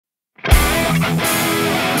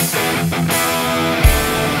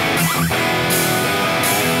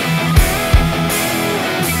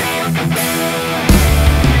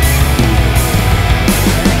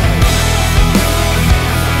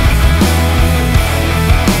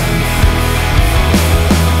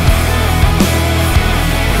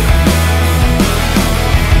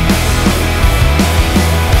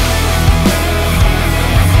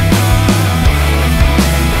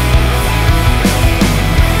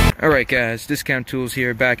Alright guys, Discount Tools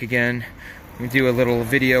here, back again. We do a little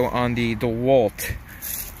video on the Dewalt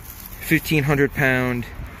 1,500 pound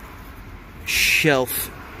shelf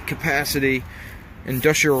capacity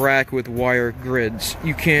industrial rack with wire grids.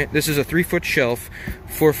 This is a 3-foot shelf,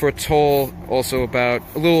 4 foot tall, also about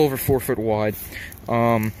a little over 4 foot wide.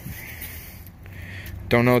 Don't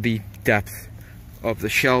know the depth of the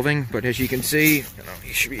shelving, but as you can see,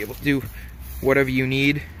 you should be able to do whatever you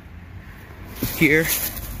need here.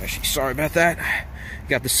 Actually, sorry about that.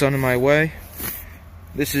 Got the sun in my way.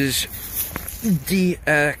 This is DXST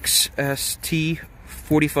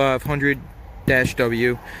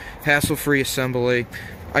 4500-W, hassle-free assembly.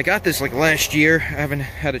 I got this like last year. I haven't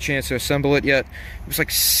had a chance to assemble it yet. It was like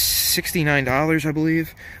 $69, I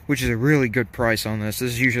believe, which is a really good price on this.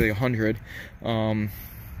 This is usually $100.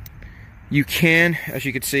 You can, as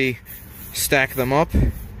you can see, stack them up.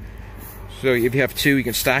 So if you have two, you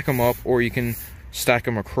can stack them up, or you can stack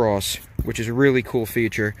them across, which is a really cool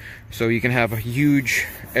feature. So you can have a huge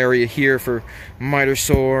area here for miter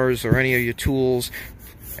saws or any of your tools,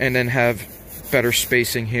 and then have better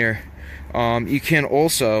spacing here. You can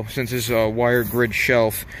also, since it's a wire grid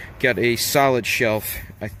shelf, get a solid shelf.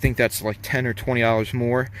 I think that's like $10 or $20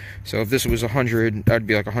 more. So if this was $100, that'd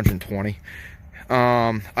be like $120.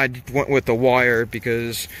 I went with the wire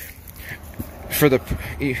because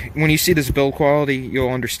when you see this build quality, you'll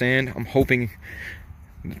understand. I'm hoping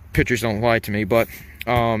pictures don't lie to me, but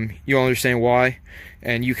you'll understand why.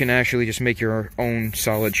 And you can actually just make your own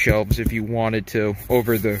solid shelves if you wanted to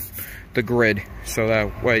over the grid, so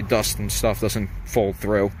that way dust and stuff doesn't fall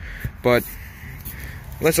through. But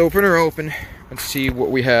let's open her open and see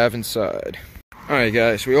what we have inside. Alright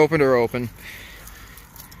guys, we opened her open.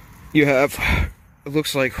 You have, it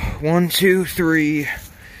looks like 1, 2, 3,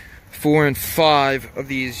 4, and 5 of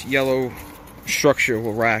these yellow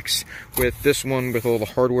structural racks, with this one with all the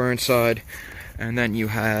hardware inside, and then you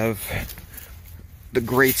have the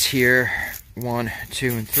grates here, 1,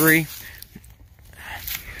 2, and 3.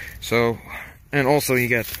 So, and also you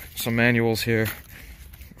get some manuals here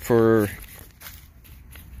for,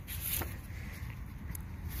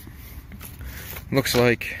 looks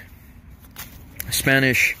like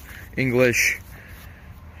Spanish, English,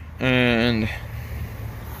 and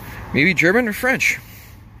maybe German or French.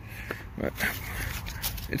 But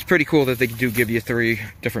it's pretty cool that they do give you 3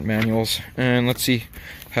 different manuals. And let's see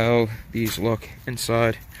how these look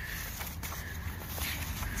inside.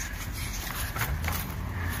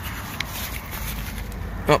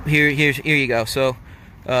 Oh, here you go. So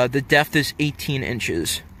the depth is 18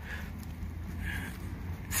 inches,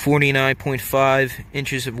 49.5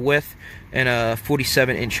 inches of width, and a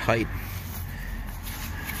 47-inch height.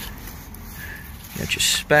 Got your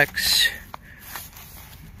specs.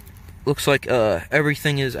 Looks like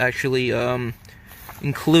everything is actually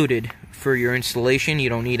included for your installation. You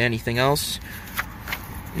don't need anything else.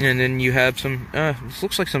 And then you have some, this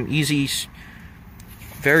looks like some easy,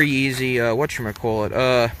 very easy,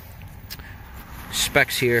 whatchamacallit,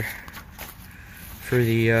 specs here for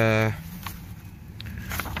the,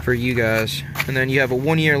 for you guys. And then you have a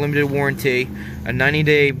 1-year limited warranty, a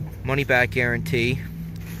 90-day money-back guarantee.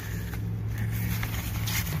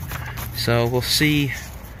 So we'll see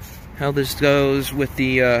how this goes with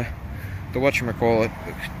the whatchamacallit,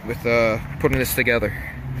 with putting this together.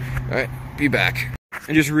 Alright, be back.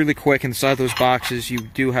 And just really quick, inside those boxes you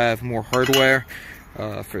do have more hardware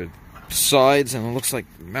for sides, and it looks like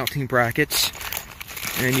mounting brackets.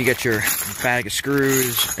 And you get your bag of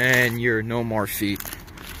screws and your Nomar feet.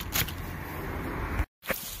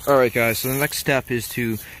 Alright guys, so the next step is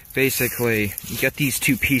to basically get these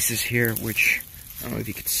 2 pieces here, which I don't know if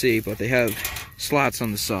you can see, but they have slots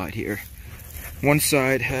on the side here. One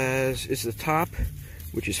side is the top,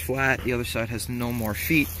 which is flat. The other side has no more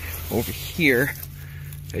feet over here,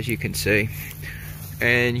 as you can see.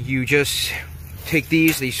 And you just take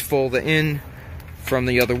these fold in from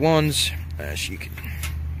the other ones. As you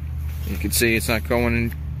can see, it's not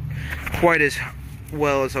going quite as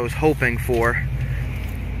well as I was hoping for.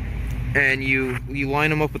 And you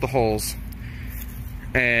line them up with the holes,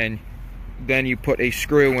 and then you put a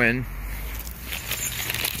screw in.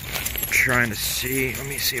 Trying to see, let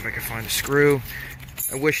me see if I can find a screw.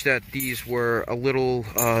 I wish that these were a little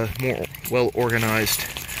more well organized.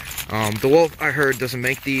 Dewalt, I heard, doesn't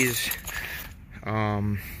make these.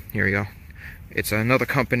 Here we go. It's another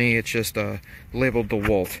company. It's just labeled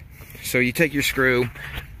Dewalt. So you take your screw,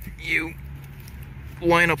 you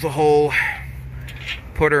line up the hole,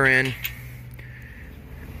 put her in,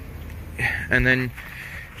 and then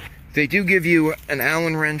they do give you an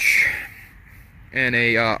Allen wrench and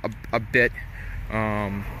a bit.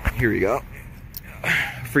 Here we go,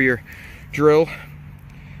 for your drill.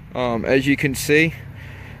 As you can see,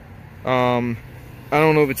 I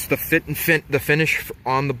don't know if it's the the finish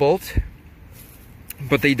on the bolt,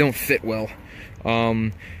 but they don't fit well.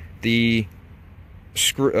 The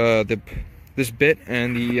screw, this bit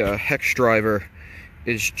and the hex driver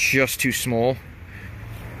is just too small.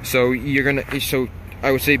 So so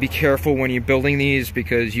I would say be careful when you're building these,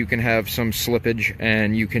 because you can have some slippage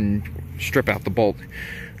and you can strip out the bolt.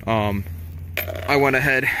 I went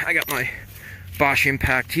ahead, I got my Bosch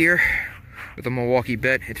Impact here with a Milwaukee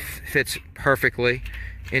bit. It fits perfectly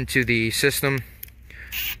into the system,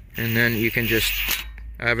 and then you can just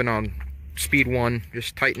have it on speed 1,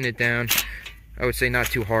 just tighten it down. I would say not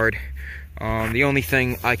too hard. The only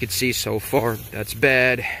thing I could see so far that's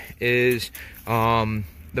bad is the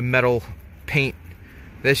metal paint.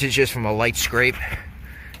 This is just from a light scrape,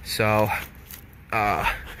 so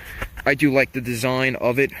I do like the design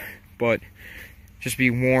of it, but just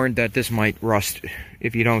be warned that this might rust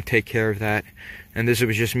if you don't take care of that. And this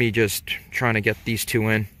was just me just trying to get these two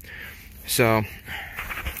in. So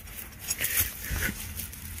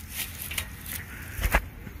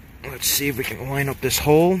let's see if we can line up this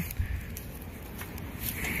hole.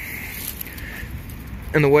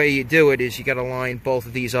 And the way you do it is you got to line both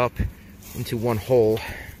of these up into one hole,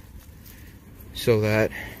 so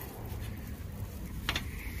that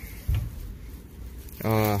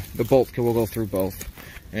the bolt will go through both.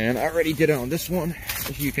 And I already did it on this one,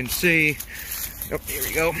 as you can see. Oh, here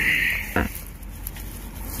we go.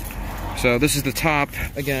 So this is the top.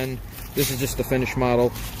 Again, this is just the finished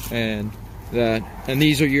model, and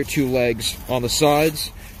these are your two legs on the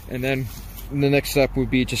sides. And then the next step would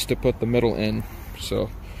be just to put the middle in. So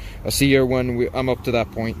I'll see you when I'm up to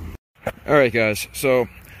that point. Alright guys, so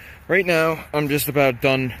right now I'm just about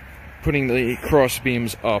done putting the cross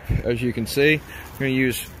beams up. As you can see, I'm going to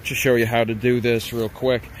use to show you how to do this real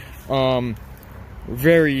quick.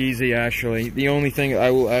 Very easy, actually. The only thing I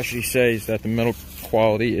will actually say is that the metal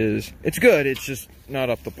quality it's good, it's just not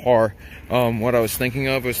up to par. What I was thinking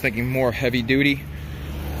of, I was thinking more heavy duty,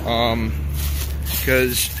 because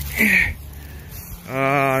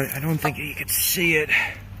I don't think you can see it.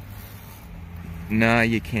 Nah,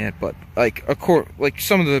 you can't, but like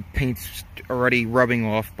some of the paint's already rubbing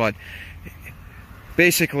off, but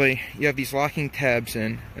basically you have these locking tabs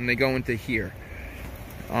in, and they go into here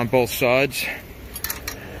on both sides.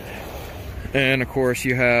 And of course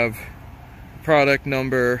you have product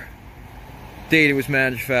number, date it was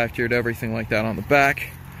manufactured, everything like that on the back.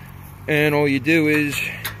 And all you do is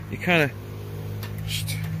you kind of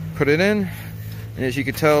just put it in, and as you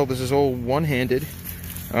can tell, this is all one-handed.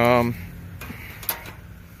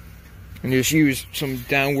 And just use some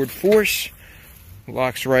downward force,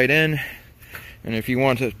 locks right in. And if you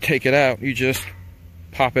want to take it out, you just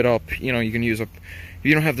pop it up. You know, you can use if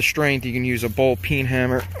you don't have the strength, you can use a ball peen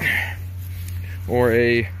hammer, or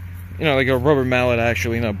like a rubber mallet,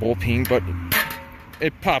 actually, not a ball peen, but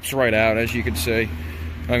it pops right out, as you can see.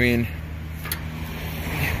 I mean,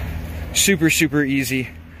 super, super easy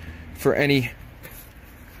for any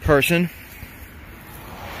person.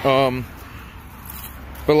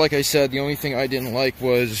 But like I said, the only thing I didn't like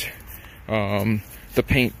was the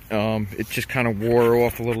paint. It just kind of wore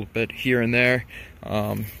off a little bit here and there.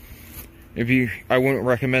 I wouldn't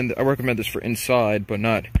recommend. I recommend this for inside, but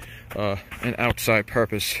not an outside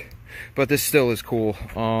purpose. But this still is cool.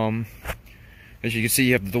 As you can see,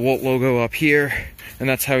 you have the Dewalt logo up here, and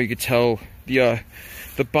that's how you could tell the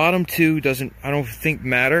bottom two doesn't. I don't think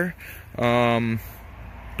matter, but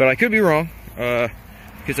I could be wrong,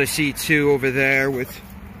 because I see two over there with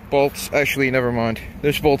bolts. Actually, never mind.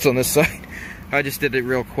 There's bolts on this side. I just did it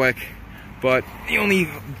real quick. But the only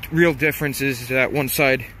real difference is that one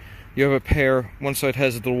side you have a pair. One side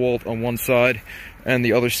has the Dewalt on one side, and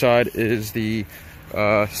the other side is the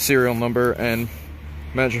serial number and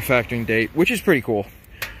manufacturing date, which is pretty cool.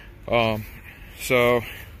 So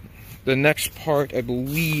the next part, I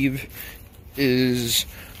believe, is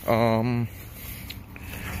putting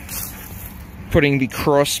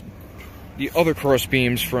the other cross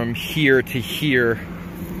beams from here to here,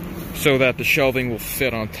 so that the shelving will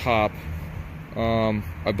fit on top,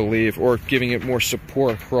 I believe, or giving it more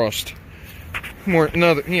support across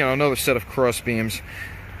another set of cross beams.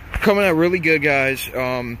 Coming out really good, guys.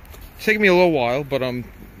 It's taking me a little while, but I'm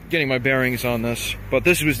getting my bearings on this. But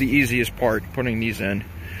this was the easiest part, putting these in.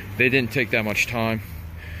 They didn't take that much time.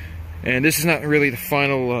 And this is not really the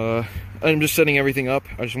final, I'm just setting everything up.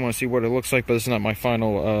 I just want to see what it looks like, but it's not my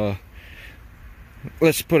final,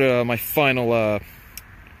 let's put my final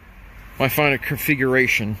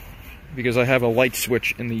configuration, because I have a light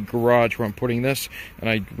switch in the garage where I'm putting this, and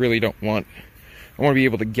I really don't want, I want to be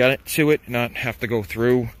able to get it to it, not have to go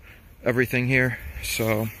through everything here.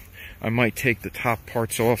 So I might take the top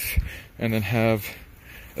parts off and then have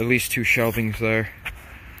at least 2 shelvings there.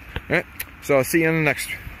 Alright, so I'll see you in the next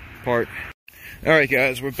part. Alright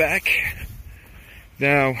guys, we're back.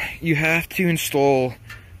 Now, you have to install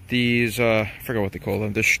these, I forgot what they call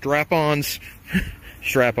them, the strap-ons.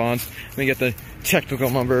 Strap-ons. Let me get the technical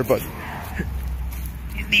number, but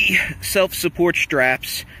the self-support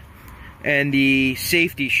straps and the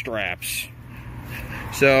safety straps.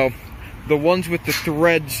 So, the ones with the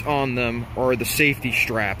threads on them are the safety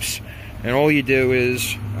straps. And all you do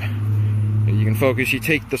is, you can focus, you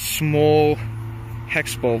take the small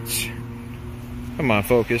hex bolts. Come on,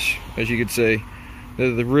 focus, as you can see.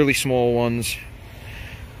 They're the really small ones.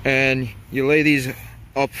 And you lay these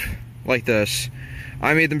up like this.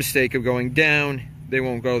 I made the mistake of going down. They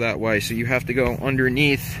won't go that way, so you have to go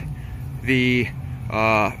underneath the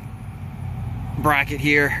bracket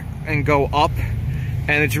here and go up.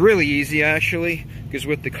 And it's really easy, actually, because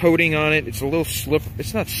with the coating on it, it's a little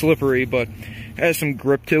it's not slippery, but it has some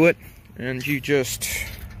grip to it. And you just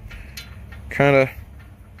kind of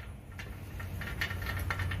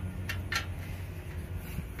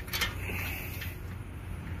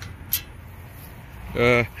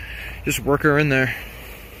just work her in there.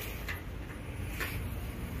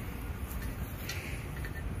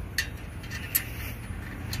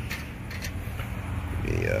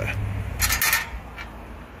 Yeah.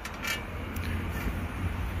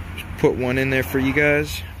 Just put one in there for you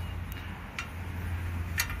guys.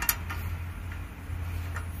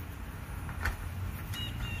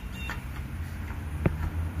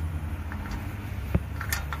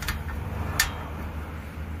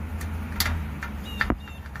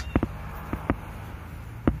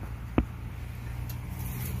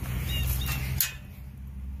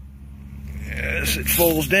 It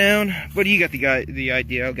folds down, but you got the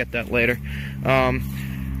idea. I'll get that later.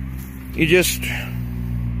 You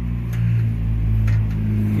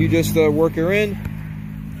just work her in.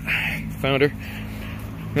 Found her.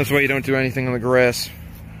 That's why you don't do anything on the grass.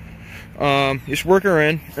 Just work her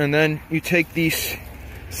in, and then you take these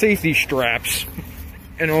safety straps,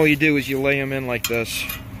 and all you do is you lay them in like this.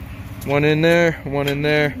 One in there,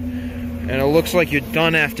 and it looks like you're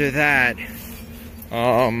done after that.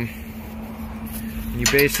 You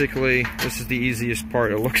basically, this is the easiest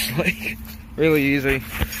part, it looks like. Really easy.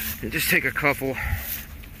 You just take a couple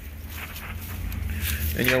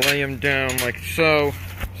and you lay them down like so.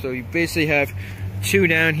 So you basically have 2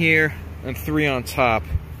 down here and 3 on top.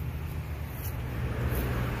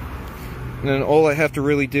 And then all I have to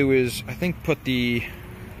really do is, I think, put the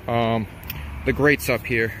grates up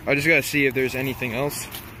here. I just gotta see if there's anything else.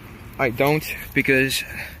 I don't, because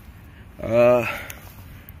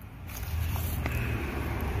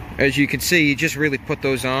as you can see, you just really put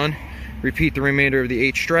those on. Repeat the remainder of the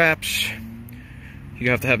 8 straps.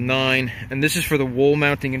 You have to have 9. And this is for the wall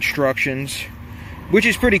mounting instructions, which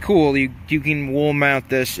is pretty cool. You can wall mount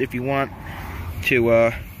this if you want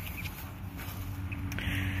to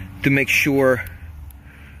make sure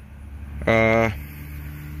to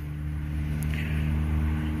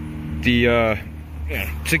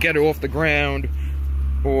get it off the ground,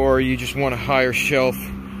 or you just want a higher shelf.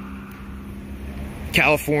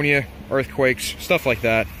 California earthquakes, stuff like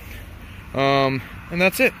that. And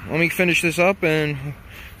that's it. Let me finish this up and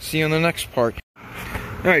see you on the next part.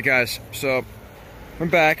 Alright guys, so I'm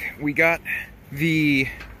back. We got the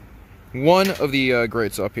one of the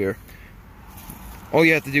grates up here. All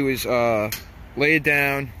you have to do is lay it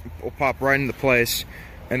down, it'll pop right into place,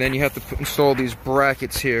 and then you have to install these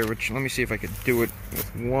brackets here, which, let me see if I could do it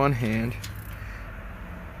with one hand.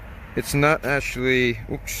 It's not actually,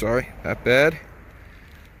 oops, sorry, that bad.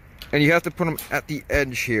 And you have to put them at the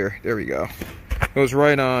edge here. There we go. Goes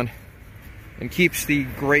right on and keeps the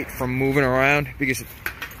grate from moving around, because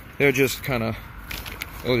they're just kind of,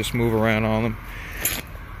 they'll just move around on them.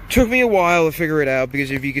 Took me a while to figure it out,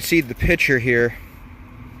 because if you can see the picture here,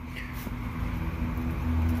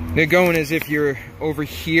 they're going as if you're over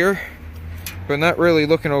here, but not really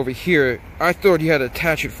looking over here. I thought you had to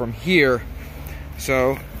attach it from here.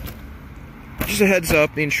 So just a heads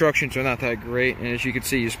up, the instructions are not that great, and as you can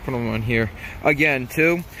see, you just put them on here. Again,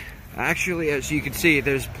 too, actually, as you can see,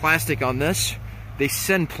 there's plastic on this. They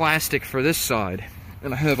send plastic for this side,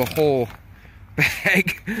 and I have a whole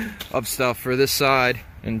bag of stuff for this side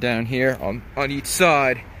and down here on each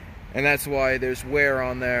side, and that's why there's wear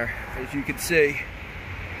on there. As you can see,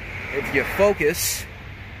 if you focus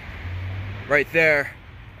right there,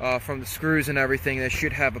 from the screws and everything, they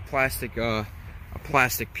should have a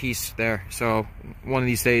plastic piece there. So one of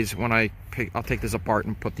these days when I'll take this apart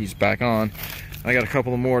and put these back on. I got a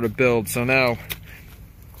couple more to build. So now,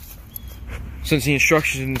 since the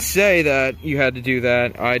instructions didn't say that you had to do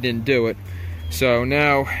that, I didn't do it. So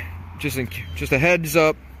now, just a heads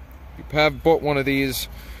up, you have bought one of these,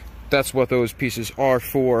 that's what those pieces are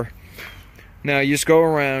for. Now you just go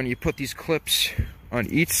around, you put these clips on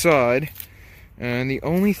each side, and the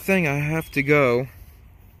only thing I have to go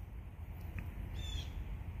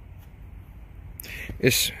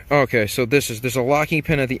is, okay, so there's a locking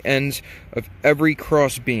pin at the ends of every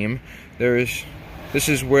cross beam. This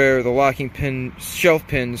is where the locking pin shelf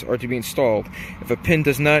pins are to be installed. If a pin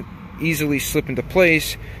does not easily slip into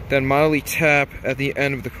place, then mildly tap at the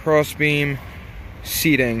end of the cross beam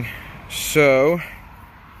seating. So,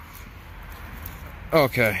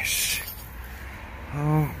 okay.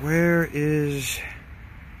 Oh, where is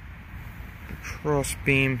the cross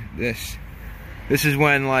beam? This is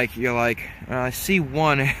when, like, you're like, I see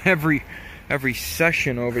one every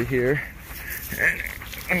session over here. And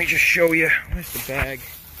let me just show you. Where's the bag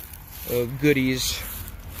of goodies?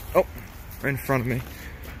 Oh, right in front of me.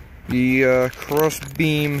 The cross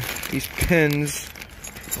beam, these pins,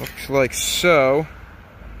 looks like so.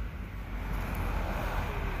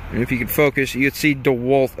 And if you could focus, you could see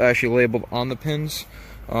Dewalt actually labeled on the pins.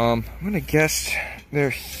 I'm gonna guess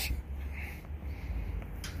they're.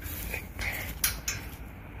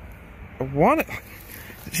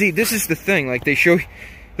 See, this is the thing. Like, they show,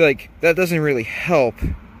 like, that doesn't really help.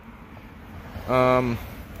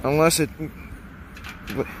 Unless it's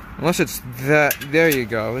that. There you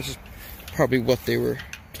go. This is probably what they were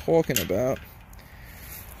talking about.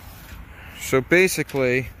 So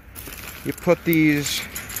basically, you put these.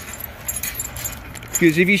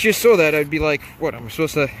 Because if you just saw that, I'd be like, what, I'm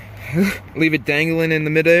supposed to leave it dangling in the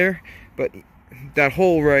midair? But that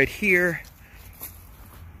hole right here,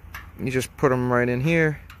 you just put them right in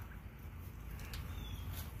here.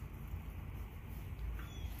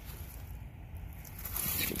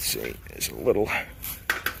 As you can see, there's a little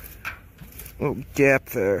gap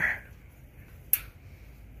there.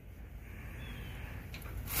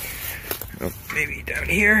 Oh, maybe down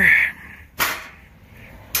here.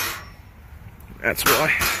 That's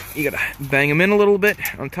why you gotta bang them in a little bit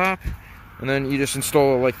on top, and then you just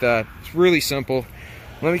install it like that. It's really simple.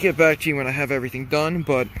 Let me get back to you when I have everything done,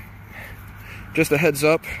 but just a heads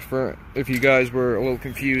up for if you guys were a little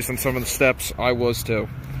confused on some of the steps. I was too.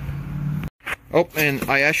 Oh, and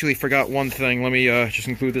I actually forgot one thing. Let me just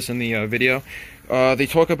include this in the video. They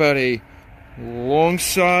talk about a long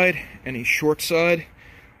side and a short side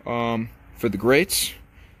for the grates.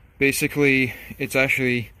 Basically, it's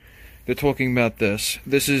actually, they're talking about this.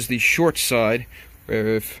 This is the short side,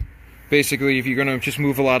 where if you're gonna just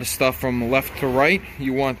move a lot of stuff from left to right,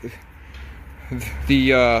 you want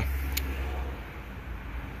the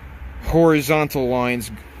horizontal lines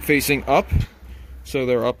facing up, so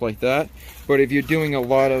they're up like that. But if you're doing a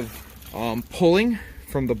lot of pulling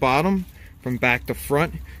from the bottom, from back to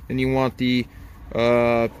front, then you want the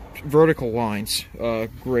vertical lines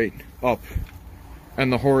grate up,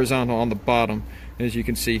 and the horizontal on the bottom. As you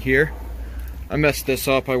can see here, I messed this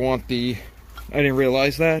up. I didn't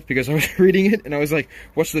realize that because I was reading it and I was like,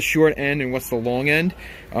 what's the short end and what's the long end?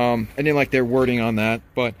 I didn't like their wording on that,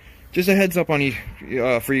 but just a heads up on you,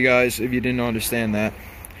 for you guys if you didn't understand that.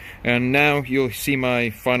 And now you'll see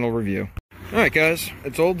my final review. Alright guys,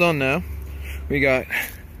 it's all done now. I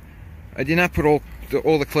did not put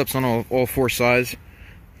all the clips on all four sides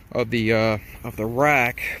of the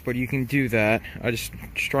rack, but you can do that. I just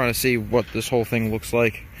trying to see what this whole thing looks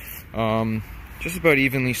like. Just about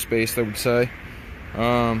evenly spaced, I would say.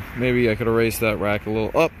 Maybe I could have raised that rack a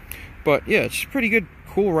little up, but yeah, it's a pretty good,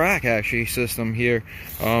 cool rack actually system here.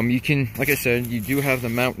 You can, like I said, you do have the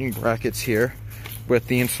mounting brackets here with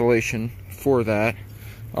the insulation for that,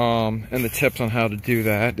 and the tips on how to do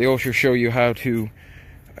that. They also show you how to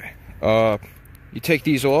you take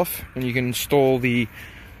these off and you can install the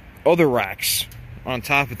other racks on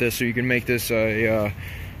top of this, so you can make this a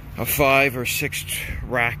 5 or 6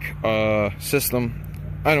 rack system.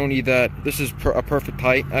 I don't need that. This is a perfect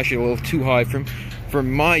height, actually a little too high for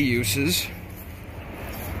my uses,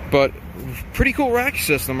 but pretty cool rack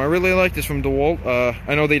system. I really like this from Dewalt.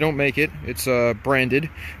 I know they don't make it. It's branded.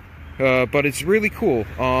 But it's really cool.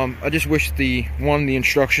 I just wish the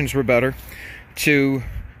instructions were better. 2,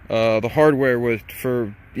 the hardware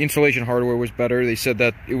for the installation hardware was better. They said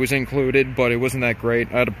that it was included, but it wasn't that great.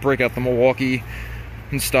 I had to break out the Milwaukee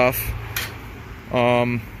and stuff.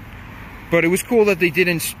 But it was cool that they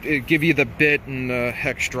didn't give you the bit and the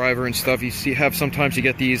hex driver and stuff. Sometimes you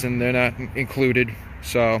get these and they're not included.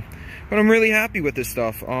 So, but I'm really happy with this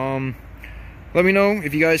stuff. Let me know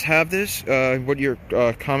if you guys have this, what your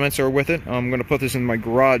comments are with it. I'm going to put this in my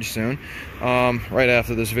garage soon, right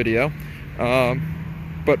after this video.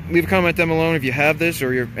 But leave a comment down below if you have this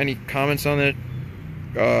or any comments on it.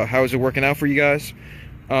 How is it working out for you guys?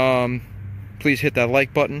 Please hit that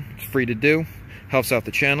like button. It's free to do. Helps out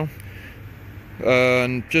the channel.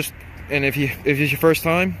 And if it's your first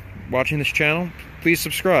time watching this channel, please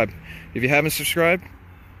subscribe. If you haven't subscribed,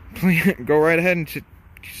 please go right ahead and just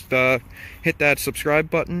hit that subscribe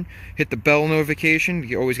button, hit the bell notification.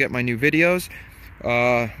 You always get my new videos.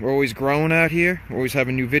 We're always growing out here. We're always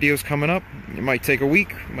having new videos coming up. It might take a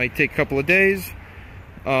week, it might take a couple of days.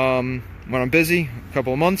 When I'm busy, a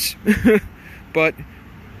couple of months. But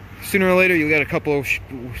sooner or later, you'll get a couple of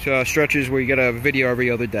stretches where you get a video every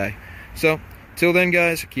other day. So, till then,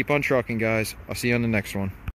 guys, keep on trucking, guys. I'll see you on the next one.